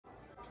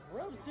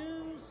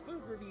Drozu's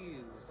Food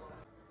Reviews,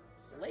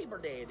 Labor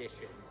Day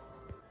edition.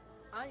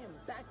 I am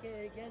back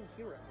again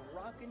here at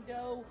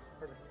Rockn'Dough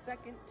for the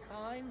second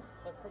time,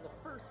 but for the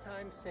first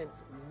time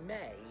since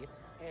May.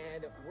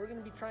 And we're going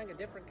to be trying a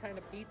different kind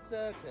of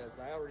pizza because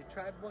I already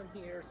tried one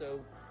here, so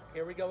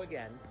here we go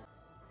again.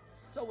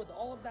 So with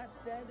all of that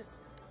said,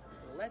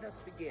 let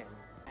us begin.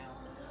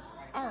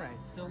 Alright,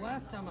 so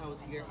last time I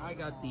was here, I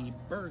got the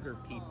burger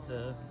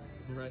pizza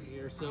right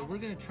here. So we're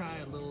going to try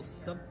a little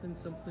something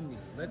new.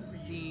 Let's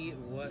see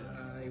what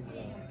I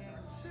want.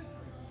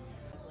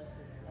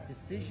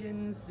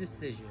 Decisions.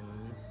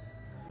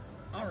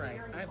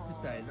 Alright, I've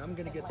decided. I'm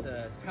going to get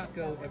the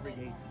taco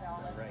everyday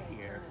pizza right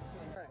here.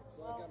 Alright,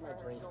 so I got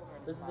my drink.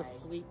 This is a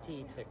sweet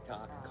tea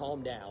TikTok.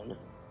 Calm down.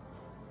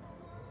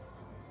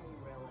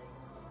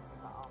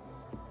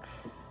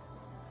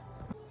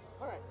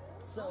 Alright,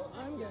 so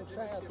I'm going to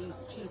try out these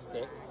cheese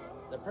sticks.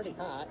 They're pretty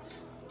hot,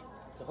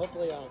 so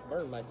hopefully I don't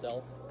burn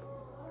myself.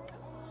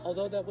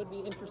 Although that would be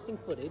interesting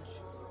footage.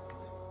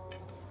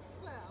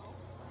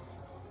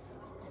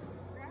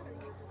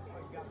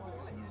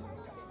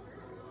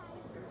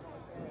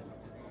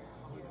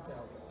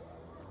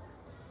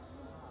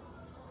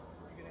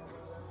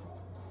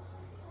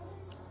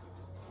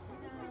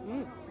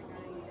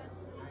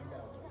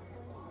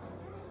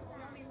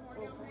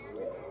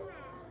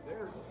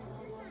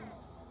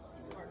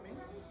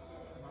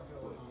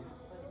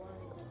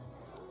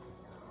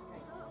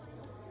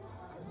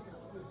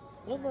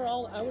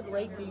 Overall, I would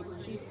rate these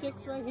cheese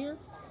sticks right here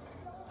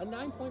a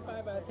 9.5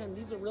 out of 10.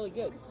 These are really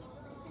good.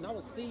 And I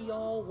will see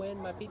y'all when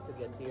my pizza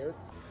gets here.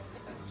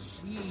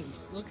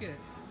 Jeez, look at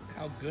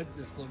how good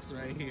this looks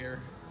right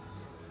here.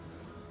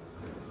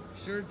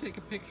 Sure, take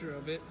a picture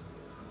of it.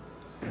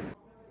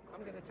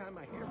 I'm gonna tie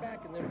my hair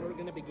back and then we're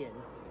gonna begin.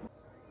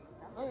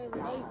 All right,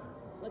 everybody,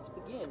 let's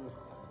begin.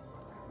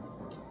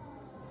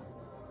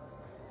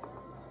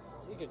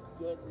 Take a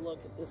good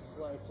look at this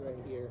slice right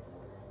here.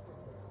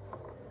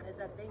 Because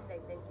I think they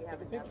think you have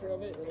Take a picture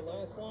of it, it'll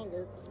last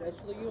longer,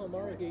 especially you,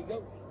 Amara. Here you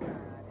go.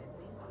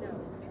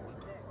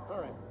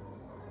 Alright,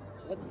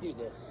 let's do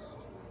this.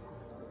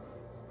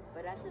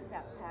 But I think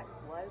that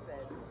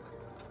Paxlovid,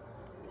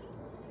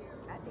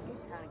 I think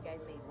it kind of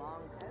gave me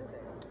long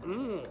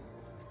COVID.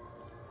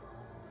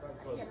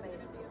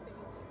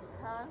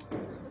 Huh?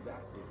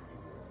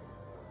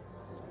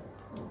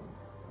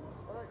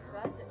 Well, it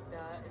says it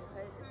does. It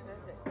says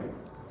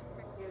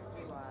it gives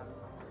you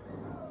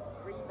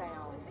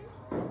rebound.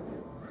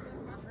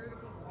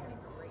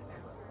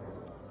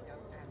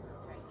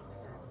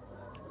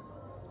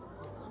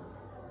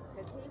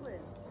 Because he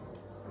was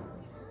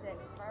sick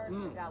first,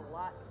 he got a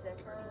lot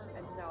sicker,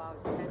 and so I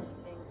was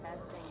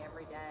testing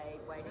every day,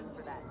 waiting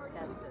for that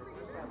test to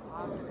show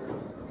positive.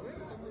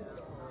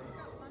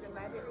 So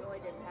maybe it really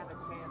didn't have a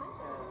chance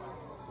to,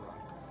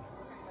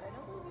 but I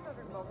don't believe you've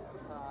ever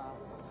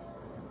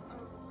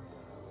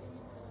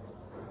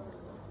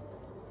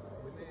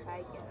to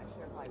take it. I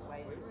should have like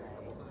waited a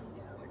day.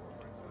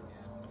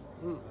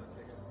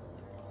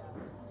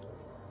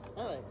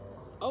 Alright,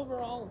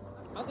 overall,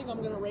 I think I'm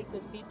going to rate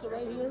this pizza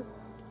right here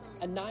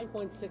a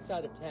 9.6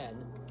 out of 10.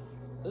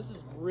 This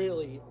is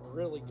really,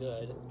 really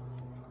good.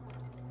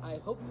 I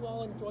hope you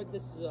all enjoyed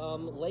this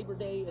Labor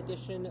Day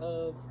edition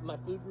of my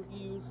food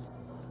reviews.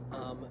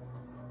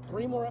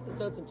 3 more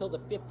episodes until the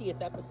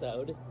 50th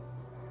episode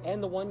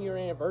and the 1-year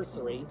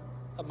anniversary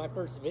of my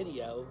first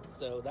video.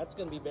 So that's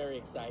going to be very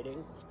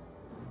exciting.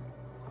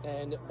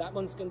 And that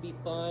one's going to be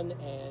fun.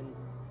 And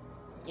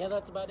yeah,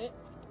 that's about it.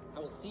 I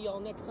will see y'all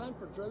next time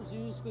for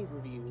Drozu's Food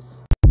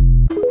Reviews.